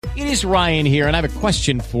It is Ryan here, and I have a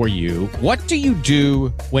question for you. What do you do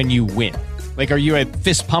when you win? Like, are you a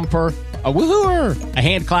fist pumper, a woohooer, a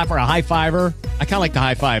hand clapper, a high fiver? I kind of like the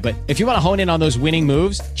high five, but if you want to hone in on those winning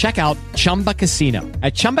moves, check out Chumba Casino.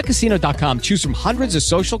 At ChumbaCasino.com, choose from hundreds of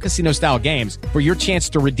social casino-style games for your chance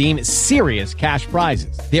to redeem serious cash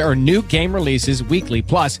prizes. There are new game releases weekly,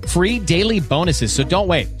 plus free daily bonuses, so don't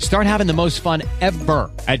wait. Start having the most fun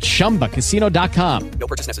ever at ChumbaCasino.com. No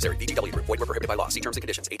purchase necessary. VGW Group. Void where prohibited by law. See terms and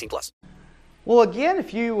conditions. 18+. Well, again,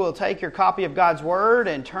 if you will take your copy of God's Word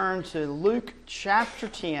and turn to Luke chapter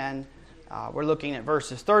 10, we're looking at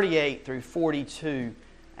verses 38 through 42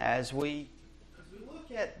 as we look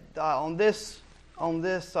at on this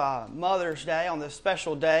Mother's Day, on this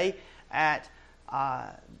special day, at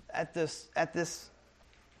this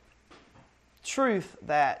truth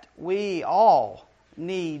that we all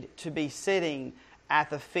need to be sitting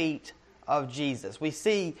at the feet of Jesus. We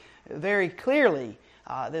see very clearly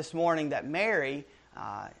this morning that Mary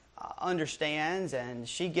understands and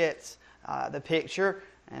she gets the picture,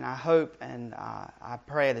 and I hope and I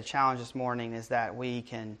pray the challenge this morning is that we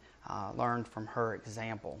can learn from her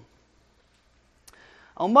example.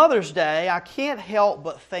 On Mother's Day, I can't help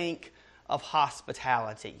but think of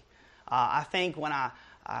hospitality. I think when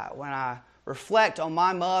I reflect on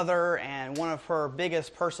my mother and one of her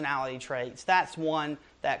biggest personality traits, that's one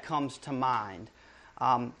that comes to mind.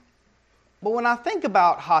 But when I think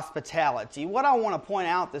about hospitality, what I want to point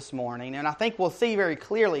out this morning, and I think we'll see very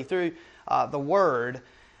clearly through the Word,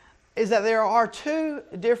 is that there are two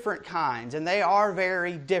different kinds, and they are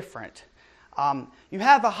very different. You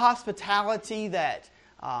have the hospitality that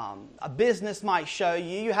a business might show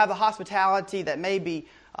you. You have the hospitality that maybe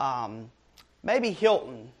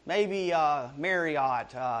Hilton, maybe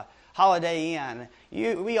Marriott, Holiday Inn.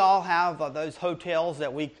 We all have those hotels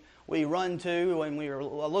that we run to when we are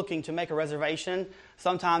looking to make a reservation.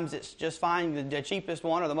 Sometimes it's just finding the cheapest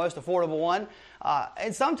one or the most affordable one.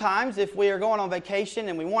 And sometimes if we are going on vacation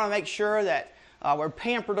and we want to make sure that we're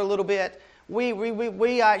pampered a little bit,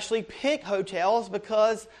 we actually pick hotels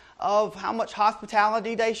because of how much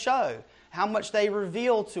hospitality they show, how much they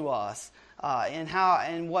reveal to us,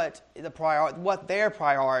 and what their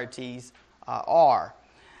priorities are.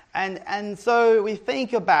 And so we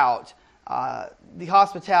think about the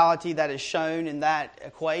hospitality that is shown in that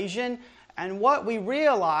equation, and what we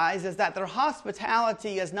realize is that their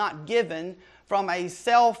hospitality is not given from a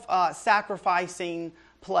self-sacrificing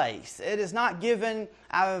place. It is not given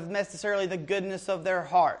out of necessarily the goodness of their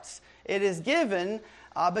hearts. It is given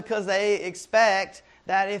because they expect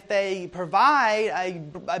that if they provide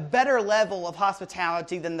a better level of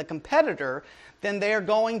hospitality than the competitor, then they're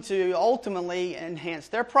going to ultimately enhance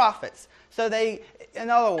their profits. So they, in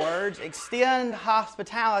other words, extend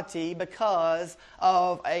hospitality because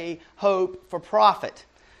of a hope for profit.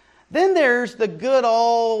 Then there's the good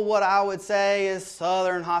old, what I would say is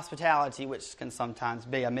Southern hospitality, which can sometimes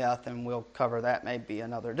be a myth, and we'll cover that maybe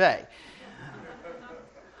another day.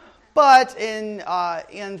 But in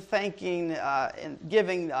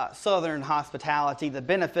giving Southern hospitality the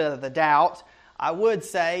benefit of the doubt, I would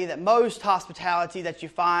say that most hospitality that you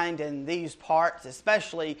find in these parts,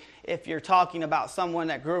 especially if you're talking about someone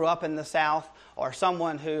that grew up in the South or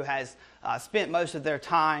someone who has spent most of their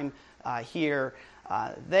time here,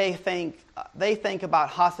 they think about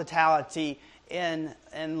hospitality in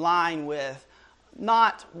line with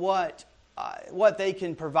not what they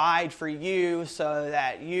can provide for you so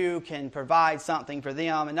that you can provide something for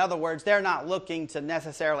them. In other words, they're not looking to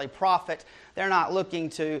necessarily profit. They're not looking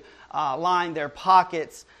to line their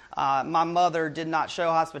pockets. My mother did not show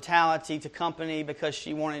hospitality to company because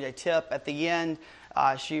she wanted a tip at the end.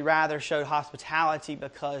 She rather showed hospitality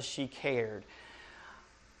because she cared.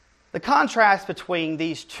 The contrast between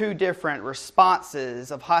these two different responses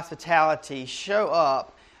of hospitality show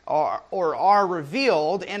up or are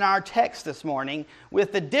revealed in our text this morning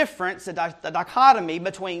with the difference, the dichotomy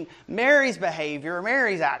between Mary's behavior,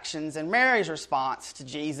 Mary's actions, and Mary's response to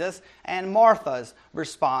Jesus, and Martha's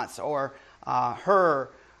response or her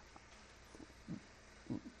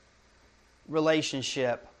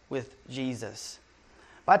relationship with Jesus.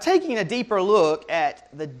 By taking a deeper look at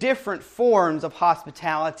the different forms of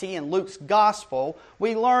hospitality in Luke's gospel,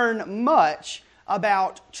 we learn much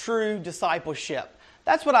about true discipleship.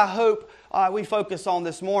 That's what I hope we focus on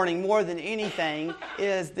this morning more than anything,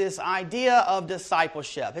 is this idea of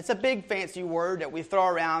discipleship. It's a big fancy word that we throw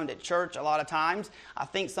around at church a lot of times. I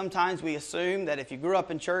think sometimes we assume that if you grew up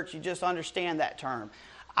in church, you just understand that term.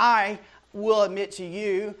 I will admit to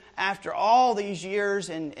you, after all these years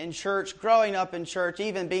in church, growing up in church,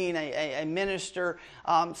 even being a minister,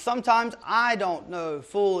 sometimes I don't know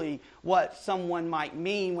fully what someone might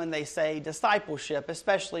mean when they say discipleship,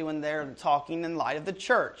 especially when they're talking in light of the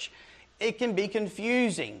church. It can be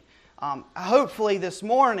confusing. Hopefully this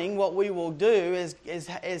morning what we will do is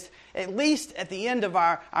at least at the end of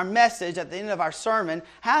our message, at the end of our sermon,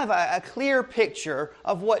 have a clear picture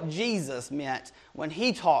of what Jesus meant when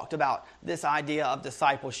He talked about this idea of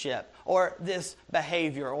discipleship, or this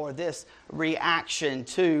behavior, or this reaction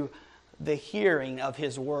to the hearing of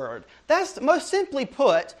His Word. That's, most simply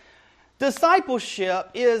put, discipleship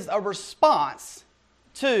is a response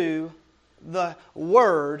to the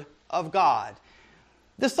Word of God.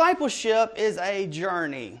 Discipleship is a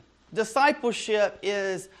journey. Discipleship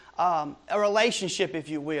is a relationship, if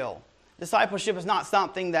you will. Discipleship is not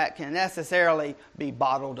something that can necessarily be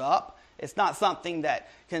bottled up. It's not something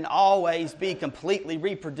that can always be completely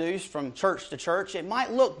reproduced from church to church. It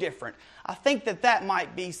might look different. I think that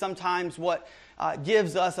might be sometimes what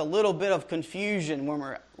gives us a little bit of confusion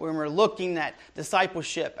when we're looking at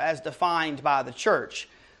discipleship as defined by the church.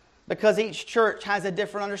 Because each church has a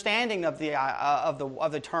different understanding of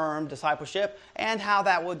the term discipleship and how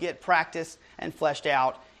that will get practiced and fleshed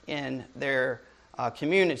out in their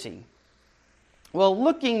community. Well,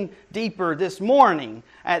 looking deeper this morning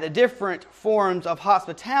at the different forms of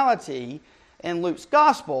hospitality in Luke's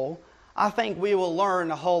Gospel, I think we will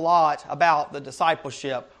learn a whole lot about the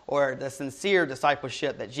discipleship, or the sincere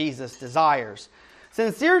discipleship that Jesus desires.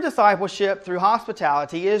 Sincere discipleship through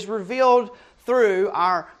hospitality is revealed through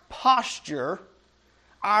our posture,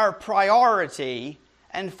 our priority,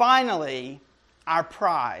 and finally, our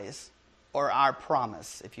prize, or our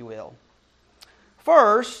promise, if you will.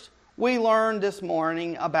 First, we learned this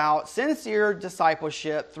morning about sincere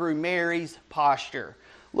discipleship through Mary's posture.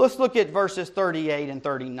 Let's look at verses 38 and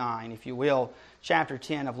 39, if you will, chapter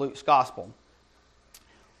 10 of Luke's Gospel.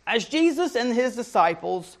 As Jesus and His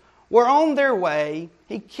disciples were on their way,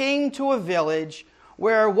 He came to a village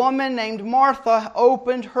where a woman named Martha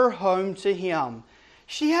opened her home to Him.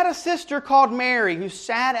 She had a sister called Mary who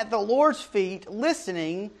sat at the Lord's feet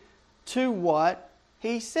listening to what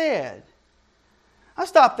He said. I'll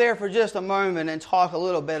stop there for just a moment and talk a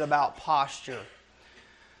little bit about posture.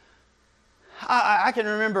 I can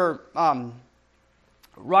remember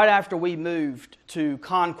right after we moved to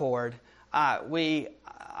Concord, I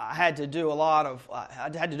had to do a lot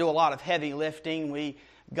of heavy lifting. We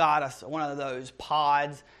got us one of those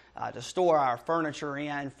pods to store our furniture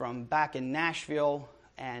in from back in Nashville,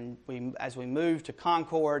 and as we moved to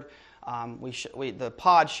Concord, the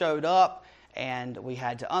pod showed up, and we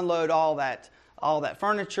had to unload all that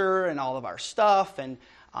furniture and all of our stuff, and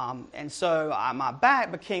so my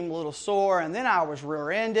back became a little sore, and then I was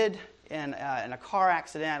rear-ended in a car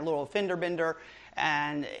accident, a little fender bender,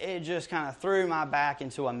 and it just kind of threw my back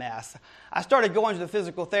into a mess. I started going to the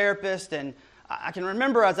physical therapist, and I can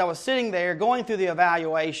remember as I was sitting there going through the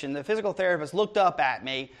evaluation, the physical therapist looked up at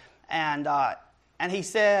me, and he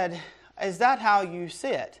said, "Is that how you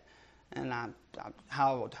sit?" And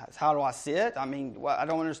how do I sit? I mean, I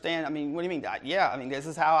don't understand. I mean, what do you mean? Yeah, I mean, this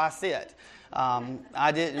is how I sit.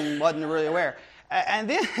 I wasn't really aware. And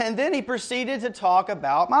then he proceeded to talk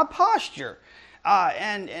about my posture.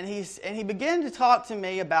 And he began to talk to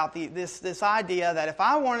me about this idea that if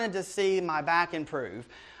I wanted to see my back improve,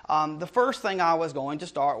 the first thing I was going to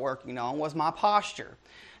start working on was my posture,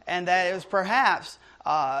 and that it was perhaps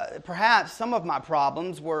some of my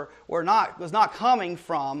problems was not coming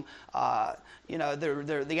from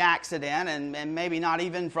the accident, and maybe not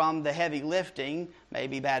even from the heavy lifting,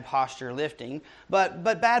 maybe bad posture lifting, but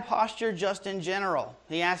bad posture just in general.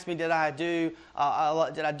 He asked me, did I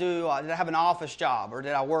have an office job, or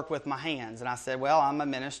did I work with my hands? And I said, well, I'm a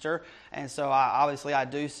minister, and so I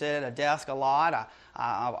do sit at a desk a lot.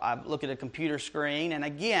 I look at a computer screen, and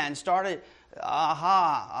again started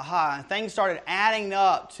and things started adding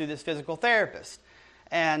up to this physical therapist,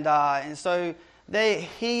 and so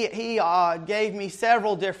he gave me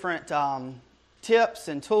several different tips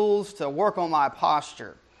and tools to work on my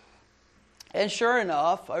posture. And sure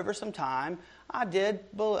enough, over some time, I do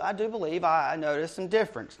believe I noticed some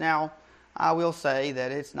difference. Now, I will say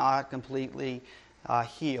that it's not completely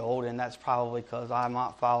healed, and that's probably because I'm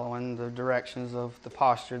not following the directions of the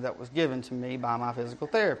posture that was given to me by my physical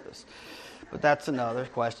therapist. But that's another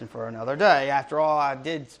question for another day. After all, I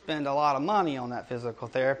did spend a lot of money on that physical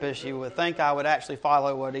therapist. You would think I would actually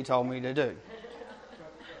follow what he told me to do.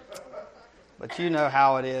 But you know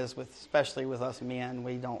how it is, especially with us men.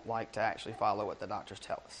 We don't like to actually follow what the doctors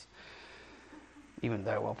tell us, even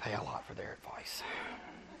though we'll pay a lot for their advice.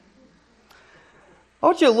 I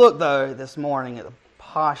want you to look, though, this morning at the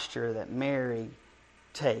posture that Mary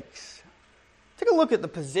takes. Take a look at the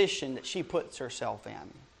position that she puts herself in.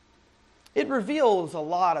 It reveals a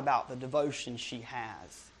lot about the devotion she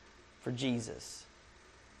has for Jesus.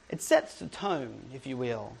 It sets the tone, if you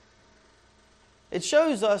will. It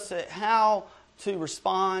shows us how to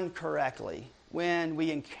respond correctly when we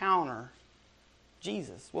encounter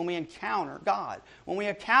Jesus, when we encounter God, when we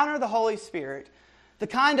encounter the Holy Spirit. The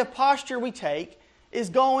kind of posture we take is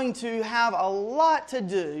going to have a lot to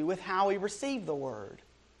do with how we receive the Word.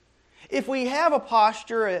 If we have a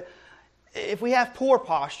posture, if we have poor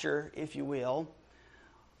posture, if you will,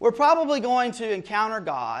 we're probably going to encounter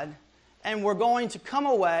God, and we're going to come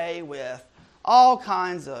away with all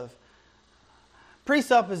kinds of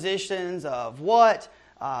presuppositions of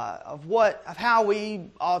how we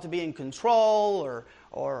ought to be in control,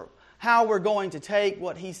 or how we're going to take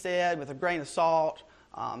what He said with a grain of salt.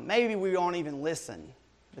 Maybe we won't even listen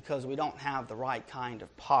because we don't have the right kind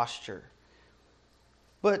of posture.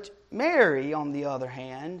 But Mary, on the other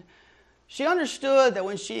hand, she understood that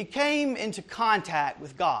when she came into contact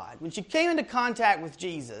with God, when she came into contact with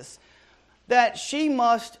Jesus, that she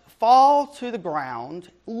must fall to the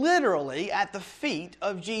ground, literally at the feet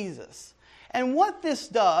of Jesus. And what this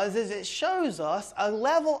does is it shows us a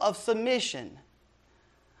level of submission.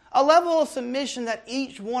 A level of submission that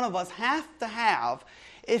each one of us has to have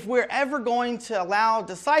if we're ever going to allow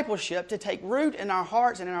discipleship to take root in our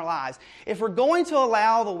hearts and in our lives. If we're going to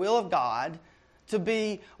allow the will of God to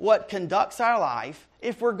be what conducts our life,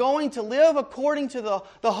 if we're going to live according to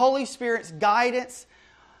the Holy Spirit's guidance,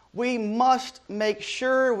 we must make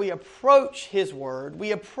sure we approach His Word,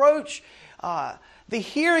 we approach the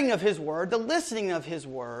hearing of His Word, the listening of His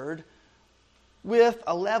Word with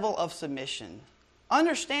a level of submission.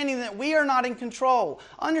 Understanding that we are not in control.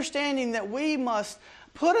 Understanding that we must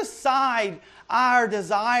put aside our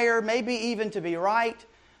desire, maybe even to be right.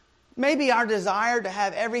 Maybe our desire to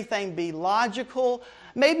have everything be logical.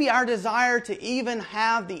 Maybe our desire to even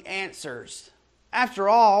have the answers. After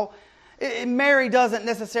all, Mary doesn't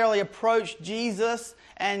necessarily approach Jesus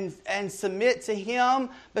and submit to Him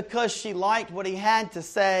because she liked what He had to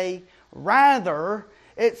say. Rather,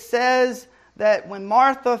 it says that when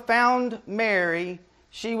Martha found Mary,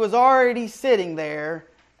 she was already sitting there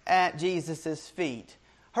at Jesus' feet.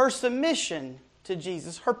 Her submission to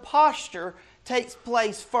Jesus, her posture takes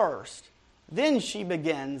place first. Then she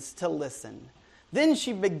begins to listen. Then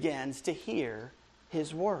she begins to hear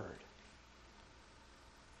His Word.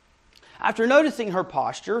 After noticing her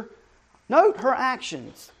posture, note her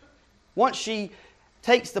actions. Once she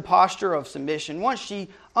takes the posture of submission, once she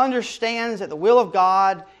understands that the will of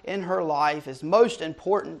God in her life is most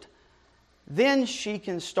important, then she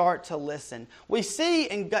can start to listen. We see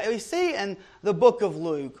in the book of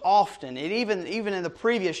Luke often, and even in the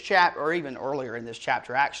previous chapter, or even earlier in this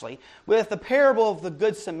chapter actually, with the parable of the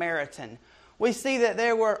Good Samaritan, we see that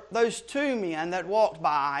there were those two men that walked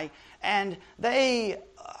by, and they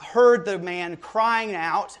heard the man crying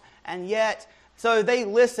out, and yet, so they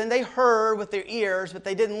listened, they heard with their ears, but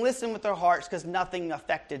they didn't listen with their hearts because nothing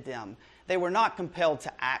affected them. They were not compelled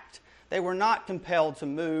to act. They were not compelled to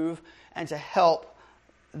move and to help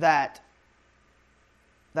that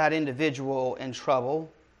individual in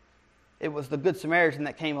trouble. It was the Good Samaritan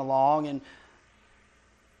that came along, and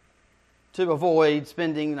to avoid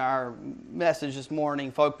spending our message this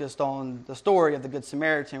morning focused on the story of the Good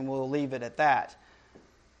Samaritan, we'll leave it at that.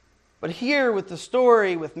 But here with the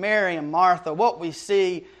story with Mary and Martha, what we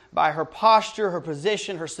see by her posture, her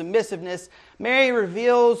position, her submissiveness, Mary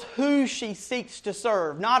reveals who she seeks to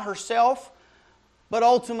serve. Not herself, but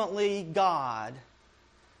ultimately God.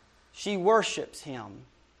 She worships Him.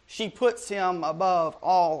 She puts Him above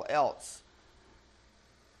all else.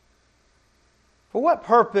 For what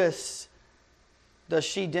purpose does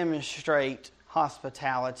she demonstrate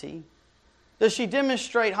hospitality? Does she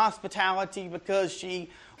demonstrate hospitality because she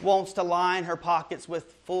wants to line her pockets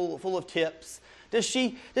with full of tips? Does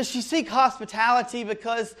she seek hospitality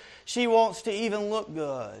because she wants to even look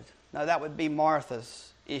good? No, that would be Martha's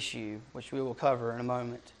issue, which we will cover in a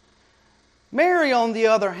moment. Mary, on the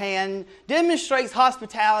other hand, demonstrates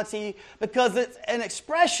hospitality because it's an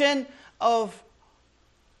expression of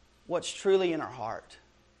what's truly in her heart.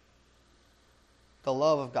 The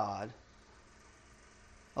love of God.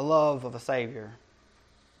 The love of a Savior.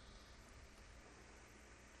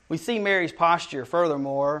 We see Mary's posture,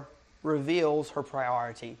 furthermore, reveals her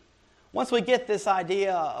priority. Once we get this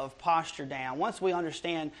idea of posture down, once we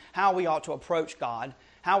understand how we ought to approach God,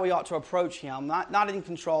 how we ought to approach Him, not in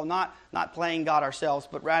control, not playing God ourselves,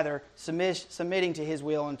 but rather submitting to His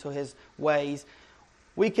will and to His ways,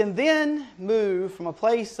 we can then move from a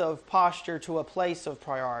place of posture to a place of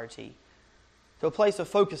priority, to a place of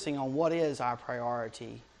focusing on what is our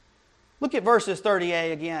priority. Look at verses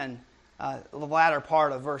 38 again, the latter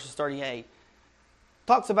part of verses 38.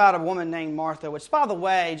 Talks about a woman named Martha, which, by the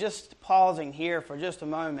way, just pausing here for just a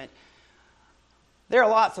moment, there are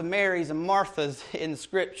lots of Marys and Marthas in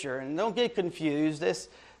Scripture, and don't get confused. This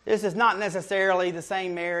is not necessarily the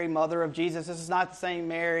same Mary, mother of Jesus. This is not the same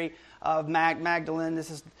Mary of Magdalene.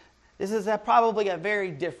 This is probably a very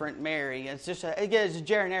different Mary. It's just it's a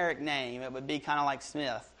generic name. It would be kind of like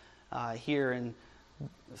Smith here in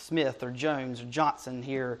Smith or Jones or Johnson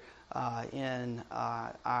here in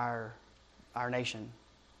our nation.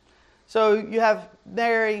 So you have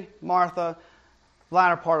Mary, Martha,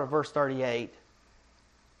 latter part of verse 38.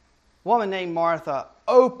 A woman named Martha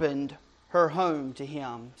opened her home to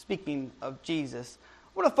him. Speaking of Jesus,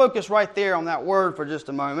 I want to focus right there on that word for just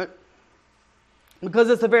a moment, because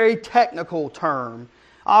it's a very technical term.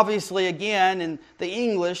 Obviously, again, in the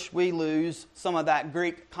English, we lose some of that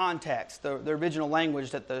Greek context, the original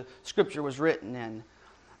language that the Scripture was written in.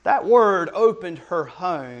 That word, opened her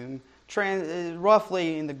home,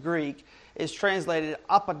 roughly in the Greek, is translated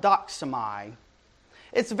apodoxomai.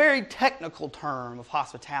 It's a very technical term of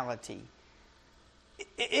hospitality.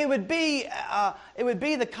 It would be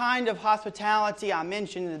the kind of hospitality I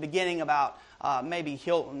mentioned in the beginning about maybe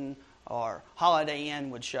Hilton or Holiday Inn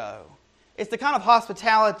would show. It's the kind of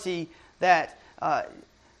hospitality that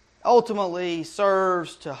ultimately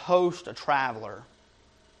serves to host a traveler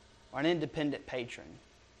or an independent patron.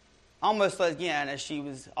 Almost, again, as she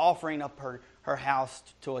was offering up her house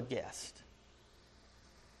to a guest,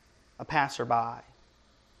 a passerby.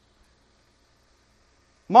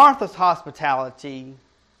 Martha's hospitality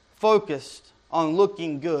focused on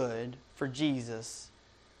looking good for Jesus.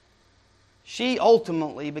 She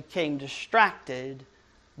ultimately became distracted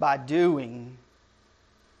by doing.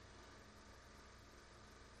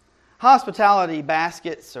 Hospitality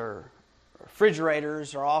baskets or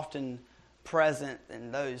refrigerators are often present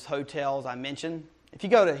in those hotels I mentioned. If you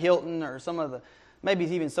go to Hilton or maybe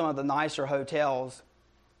even some of the nicer hotels,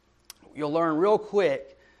 you'll learn real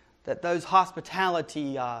quick that those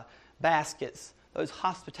hospitality baskets, those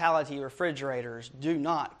hospitality refrigerators do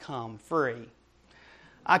not come free.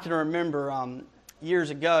 I can remember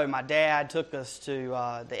years ago, my dad took us to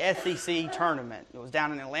the SEC tournament. It was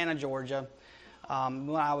down in Atlanta, Georgia,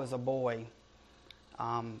 when I was a boy.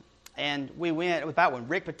 And we went, it was about when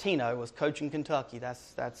Rick Pitino was coaching Kentucky.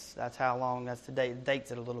 That's how long, that's the date,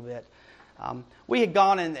 dates it a little bit. We had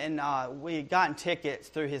gone and we had gotten tickets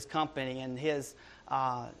through his company, and his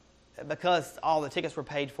because all the tickets were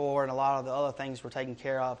paid for and a lot of the other things were taken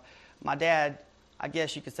care of, my dad, I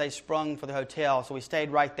guess you could say, sprung for the hotel. So we stayed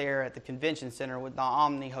right there at the convention center with the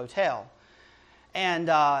Omni Hotel. And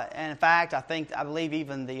in fact, I believe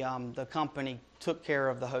even the company took care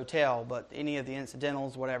of the hotel, but any of the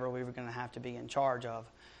incidentals, whatever, we were going to have to be in charge of.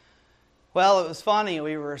 Well, it was funny.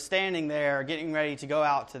 We were standing there getting ready to go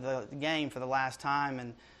out to the game for the last time,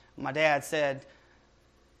 and my dad said,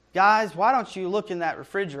 "Guys, why don't you look in that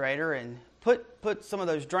refrigerator and put some of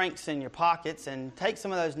those drinks in your pockets and take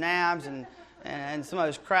some of those nabs and some of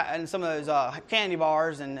those candy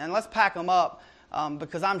bars and let's pack them up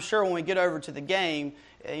because I'm sure when we get over to the game,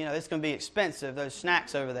 it's going to be expensive, those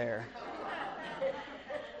snacks over there."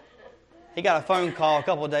 He got a phone call a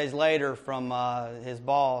couple of days later from his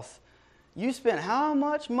boss. "You spent how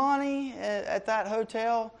much money at that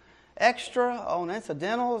hotel extra on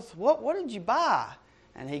incidentals? What did you buy?"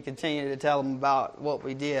 And he continued to tell them about what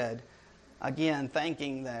we did, again,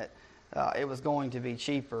 thinking that it was going to be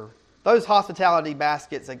cheaper. Those hospitality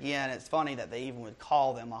baskets, again, it's funny that they even would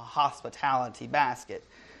call them a hospitality basket.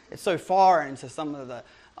 It's so far into some of the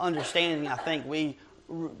understanding I think we,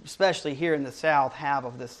 especially here in the South, have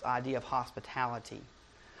of this idea of hospitality.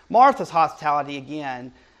 Martha's hospitality,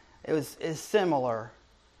 again, is similar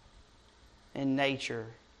in nature.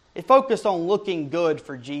 It focused on looking good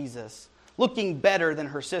for Jesus, looking better than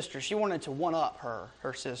her sister. She wanted to one-up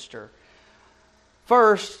her sister.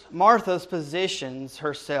 First, Martha positions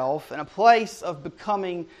herself in a place of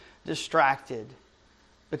becoming distracted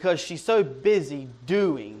because she's so busy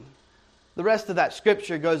doing. The rest of that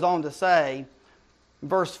scripture goes on to say,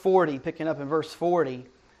 verse 40, picking up in verse 40,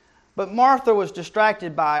 "But Martha was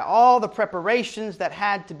distracted by all the preparations that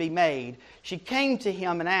had to be made. She came to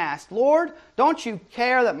him and asked, 'Lord, don't you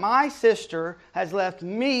care that my sister has left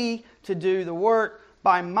me to do the work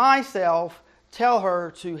by myself? Tell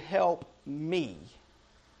her to help me.'"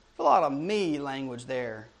 A lot of me language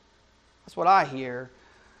there. That's what I hear.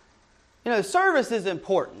 Service is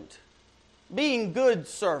important. Being good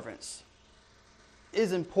servants.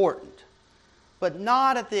 is important, but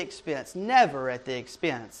not at the expense, never at the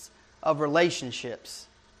expense of relationships.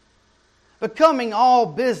 Becoming all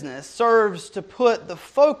business serves to put the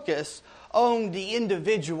focus on the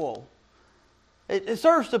individual. It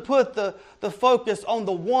serves to put the focus on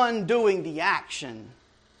the one doing the action.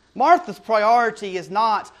 Martha's priority is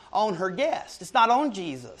not on her guest. It's not on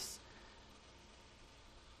Jesus.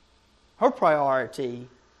 Her priority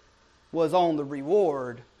was on the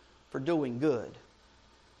reward for doing good.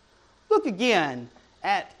 Look again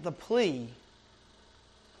at the plea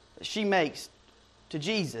that she makes to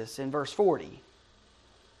Jesus in verse 40.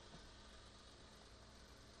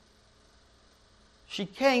 She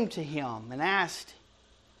came to him and asked,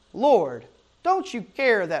 Lord, don't you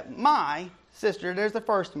care that my sister, there's the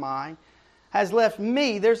first my, has left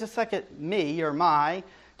me, there's the second me or my,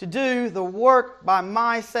 to do the work by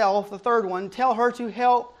myself, the third one, tell her to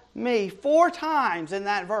help me. 4 times in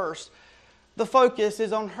that verse, the focus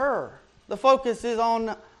is on her. The focus is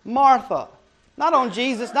on Martha. Not on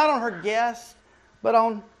Jesus, not on her guest, but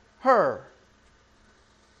on her.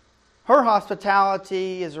 Her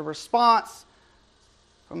hospitality is a response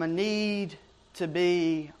from a need to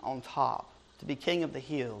be on top, to be king of the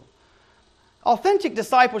hill. Authentic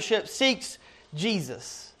discipleship seeks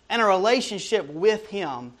Jesus and a relationship with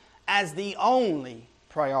Him as the only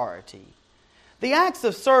priority. The acts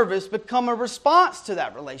of service become a response to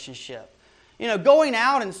that relationship. You know, going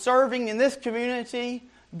out and serving in this community,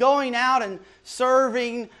 going out and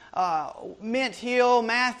serving Mint Hill,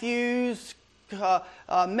 Matthews,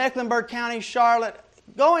 Mecklenburg County, Charlotte,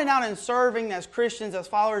 going out and serving as Christians, as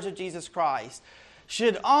followers of Jesus Christ,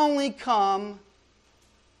 should only come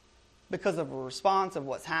because of a response of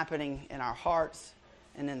what's happening in our hearts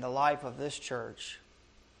and in the life of this church.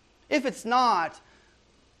 If it's not,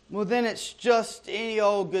 well, then it's just any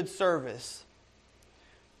old good service.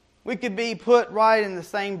 We could be put right in the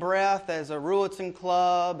same breath as a Ruetzen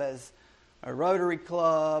Club, as a Rotary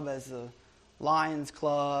Club, as a Lions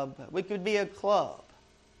Club. We could be a club.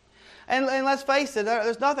 And let's face it,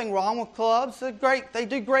 there's nothing wrong with clubs. They're great. They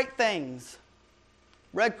do great things.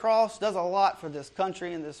 Red Cross does a lot for this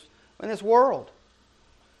country and in this world.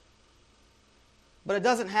 But it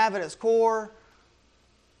doesn't have at its core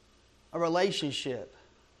a relationship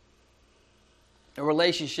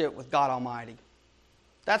with God Almighty.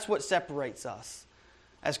 That's what separates us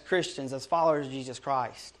as Christians, as followers of Jesus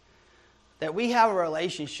Christ. That we have a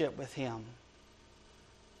relationship with Him.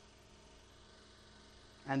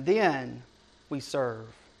 And then we serve.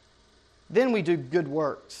 Then we do good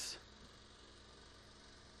works.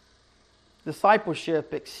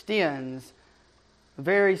 Discipleship extends a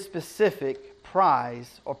very specific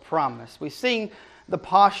prize or promise. We've seen the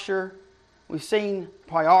posture, we've seen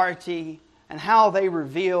priority, and how they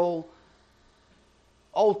reveal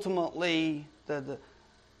ultimately the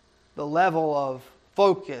level of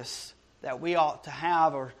focus that we ought to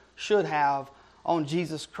have or should have on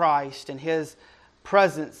Jesus Christ and His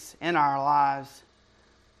presence in our lives.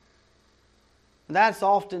 That's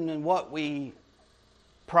often in what we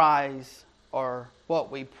prize or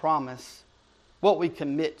what we promise, what we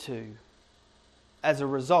commit to as a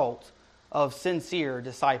result of sincere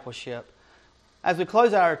discipleship. As we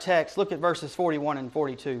close out our text, look at verses 41 and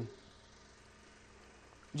 42.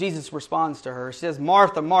 Jesus responds to her. He says,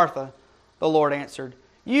 Martha, Martha, the Lord answered,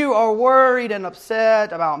 you are worried and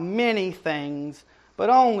upset about many things, but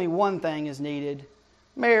only one thing is needed.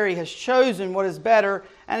 Mary has chosen what is better,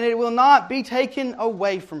 and it will not be taken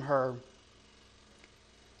away from her.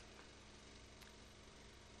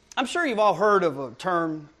 I'm sure you've all heard of a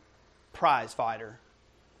term prize fighter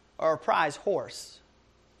or a prize horse,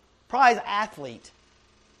 prize athlete.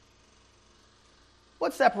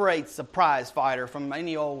 What separates a prize fighter from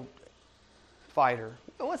any old fighter?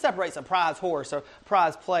 What separates a prize horse or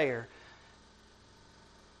prize player?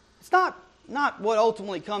 It's not what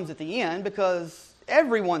ultimately comes at the end, because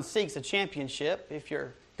everyone seeks a championship if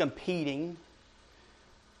you're competing.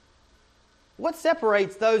 What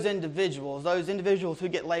separates those individuals who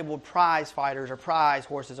get labeled prize fighters or prize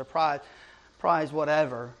horses or prize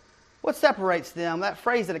whatever, what separates them, that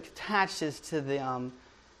phrase that attaches to them,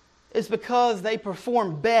 is because they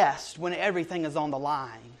perform best when everything is on the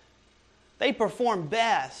line. They perform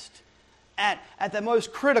best at the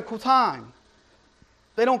most critical time.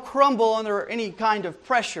 They don't crumble under any kind of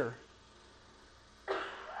pressure.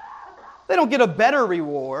 They don't get a better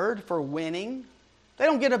reward for winning. They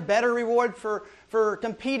don't get a better reward for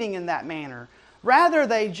competing in that manner. Rather,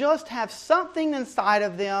 they just have something inside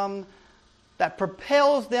of them that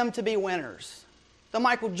propels them to be winners. The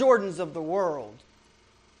Michael Jordans of the world.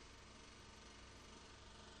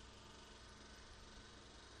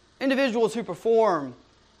 Individuals who perform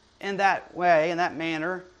in that way, in that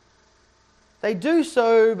manner, they do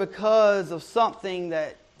so because of something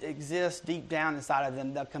that exists deep down inside of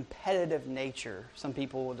them, the competitive nature, some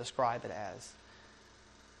people will describe it as.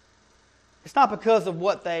 It's not because of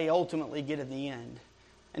what they ultimately get in the end.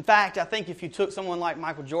 In fact, I think if you took someone like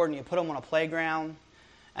Michael Jordan, you put him on a playground,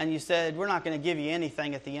 and you said, we're not going to give you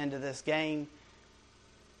anything at the end of this game,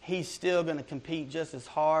 he's still going to compete just as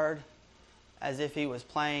hard as if he was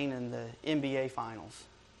playing in the NBA Finals.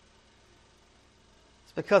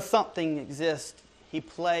 It's because something exists. He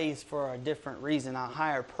plays for a different reason, a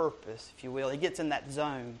higher purpose, if you will. He gets in that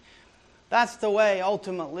zone. That's the way,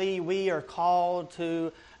 ultimately, we are called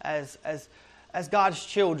to as God's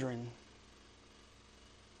children.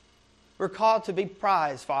 We're called to be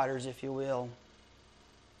prize fighters, if you will.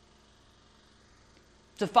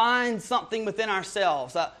 To find something within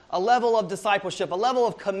ourselves, a level of discipleship, a level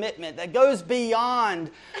of commitment that goes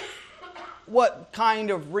beyond what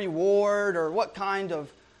kind of reward or what kind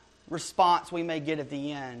of response we may get at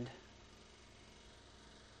the end.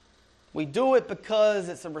 We do it because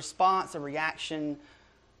it's a response, a reaction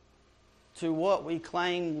to what we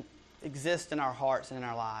claim exists in our hearts and in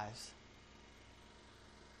our lives.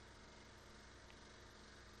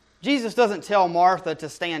 Jesus doesn't tell Martha to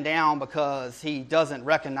stand down because he doesn't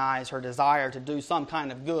recognize her desire to do some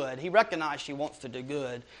kind of good. He recognizes she wants to do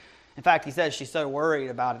good. In fact, he says she's so worried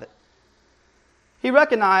about it. He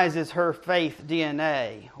recognizes her faith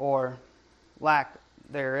DNA, or lack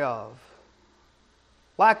thereof.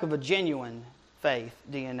 Lack of a genuine faith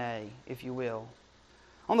DNA, if you will.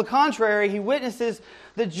 On the contrary, he witnesses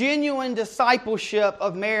the genuine discipleship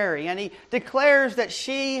of Mary, and he declares that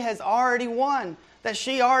she has already won, that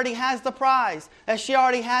she already has the prize, that she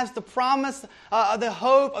already has the promise, the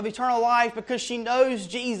hope of eternal life because she knows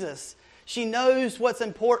Jesus. She knows what's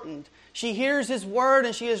important. She hears His word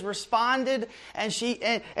and she has responded, and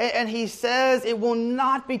He says it will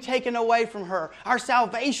not be taken away from her. Our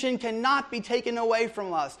salvation cannot be taken away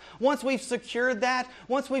from us. Once we've secured that,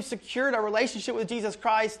 once we've secured our relationship with Jesus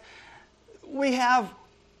Christ, we have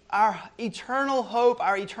our eternal hope,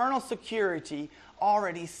 our eternal security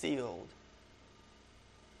already sealed.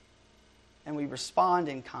 And we respond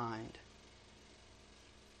in kind.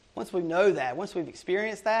 Once we know that, once we've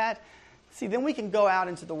experienced that, see, then we can go out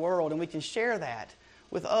into the world and we can share that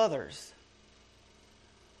with others.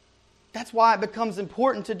 That's why it becomes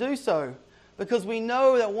important to do so. Because we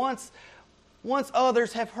know that once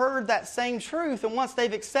others have heard that same truth, and once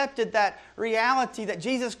they've accepted that reality that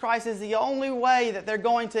Jesus Christ is the only way that they're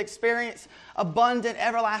going to experience abundant,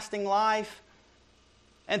 everlasting life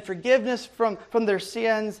and forgiveness from their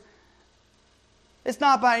sins, it's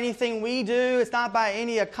not by anything we do. It's not by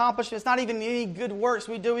any accomplishment. It's not even any good works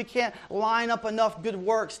we do. We can't line up enough good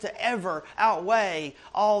works to ever outweigh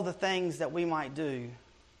all the things that we might do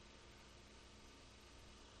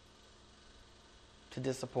to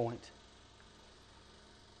disappoint.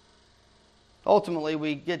 Ultimately,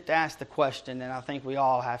 we get to ask the question, and I think we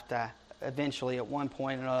all have to eventually, at one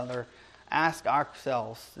point or another, ask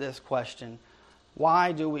ourselves this question: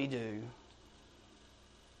 why do we do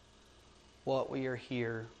what we are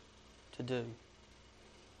here to do?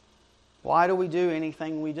 Why do we do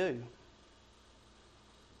anything we do?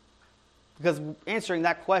 Because answering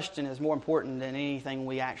that question is more important than anything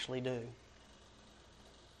we actually do.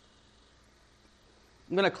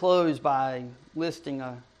 I'm going to close by listing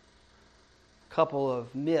a couple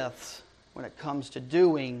of myths when it comes to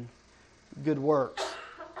doing good works.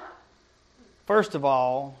 First of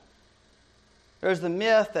all, there's the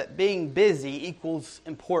myth that being busy equals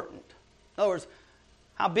important. In other words,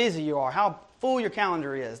 how busy you are, how full your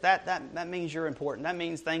calendar is, that means you're important. That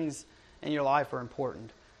means things in your life are important.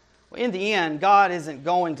 Well, in the end, God isn't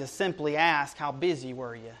going to simply ask, how busy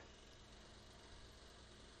were you?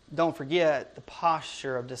 Don't forget the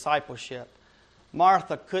posture of discipleship.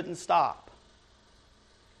 Martha couldn't stop,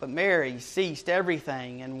 but Mary ceased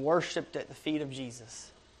everything and worshiped at the feet of Jesus.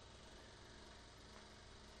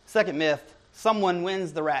 Second myth: someone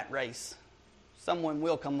wins the rat race. Someone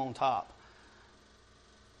will come on top.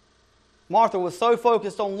 Martha was so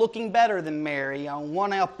focused on looking better than Mary, on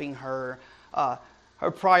one-upping her.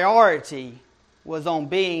 Her priority was on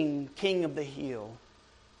being king of the hill.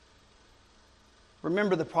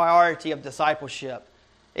 Remember the priority of discipleship.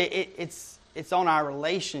 It's on our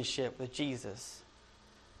relationship with Jesus.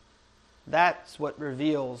 That's what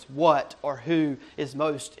reveals what or who is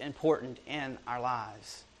most important in our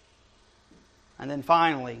lives. And then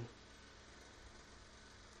finally,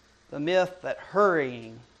 the myth that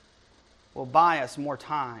hurrying will buy us more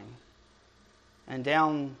time. And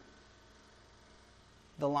down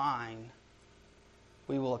the line,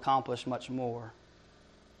 we will accomplish much more.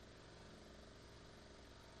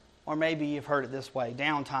 Or maybe you've heard it this way: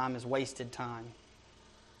 downtime is wasted time.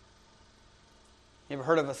 You ever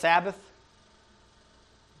heard of a Sabbath?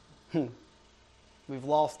 We've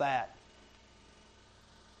lost that.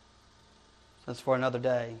 That's for another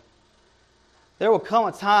day. There will come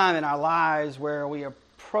a time in our lives where we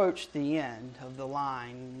approach the end of the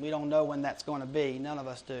line. We don't know when that's going to be. None of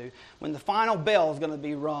us do. When the final bell is going to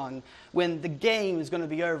be rung, when the game is going to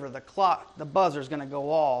be over, the clock, the buzzer is going to go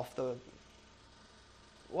off.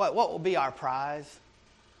 What will be our prize?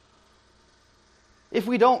 If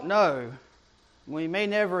we don't know, we may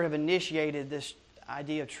never have initiated this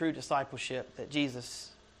idea of true discipleship that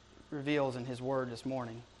Jesus reveals in His Word this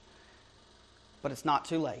morning. But it's not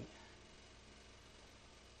too late.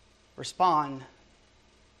 Respond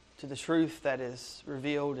to the truth that is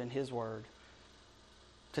revealed in His Word.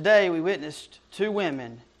 Today we witnessed two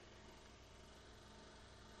women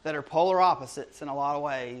that are polar opposites in a lot of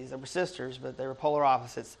ways. They were sisters, but they were polar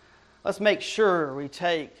opposites. Let's make sure we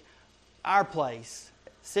take our place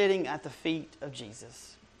sitting at the feet of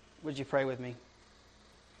Jesus. Would you pray with me?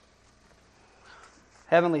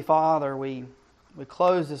 Heavenly Father, we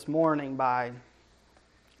close this morning by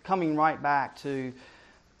coming right back to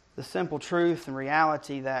the simple truth and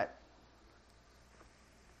reality that,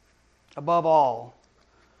 above all,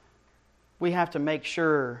 we have to make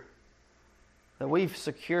sure that we've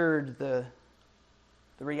secured the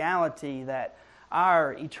reality that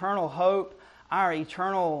our eternal hope, our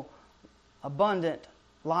eternal abundant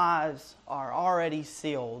lives are already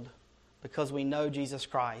sealed because we know Jesus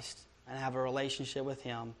Christ and have a relationship with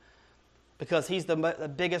Him, because He's the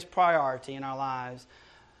biggest priority in our lives.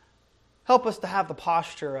 Help us to have the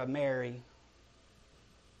posture of Mary,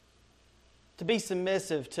 to be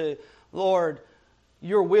submissive to, Lord,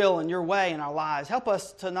 Your will and Your way in our lives. Help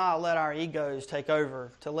us to not let our egos take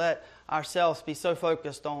over, to let ourselves be so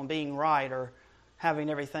focused on being right or having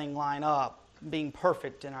everything line up, being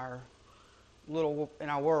perfect in our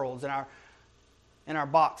worlds, in our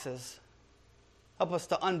boxes. Help us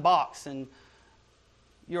to unbox in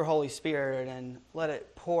Your Holy Spirit and let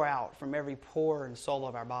it pour out from every pore and soul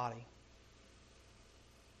of our body.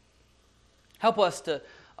 Help us to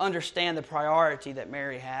understand the priority that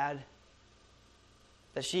Mary had,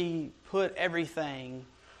 that she put everything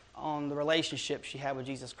on the relationship she had with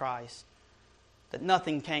Jesus Christ, that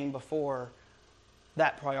nothing came before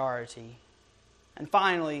that priority. And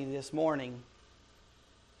finally, this morning,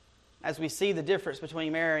 as we see the difference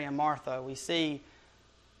between Mary and Martha, we see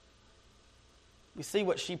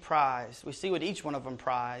what she prized. We see what each one of them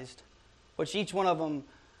prized, which each one of them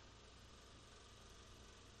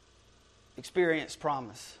experienced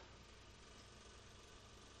promise.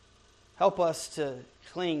 Help us to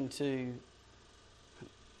cling to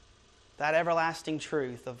that everlasting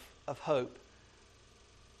truth of hope.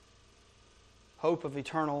 Hope of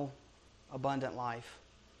eternal, abundant life.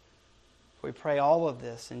 We pray all of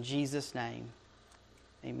this in Jesus' name.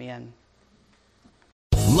 Amen.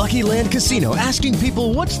 Lucky Land Casino, asking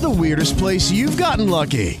people, what's the weirdest place you've gotten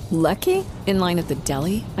lucky? Lucky? In line at the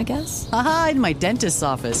deli, I guess? Aha, in my dentist's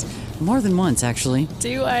office. More than once, actually.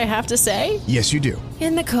 Do I have to say? Yes, you do.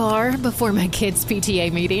 In the car before my kids'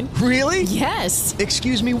 PTA meeting. Really? Yes.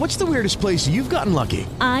 Excuse me, what's the weirdest place you've gotten lucky?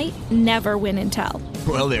 I never win and tell.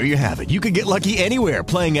 Well, there you have it. You can get lucky anywhere,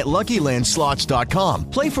 playing at LuckyLandSlots.com.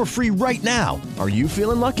 Play for free right now. Are you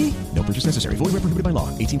feeling lucky? No purchase necessary. Void where prohibited by law.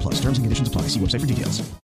 18+. Terms and conditions apply. See website for details.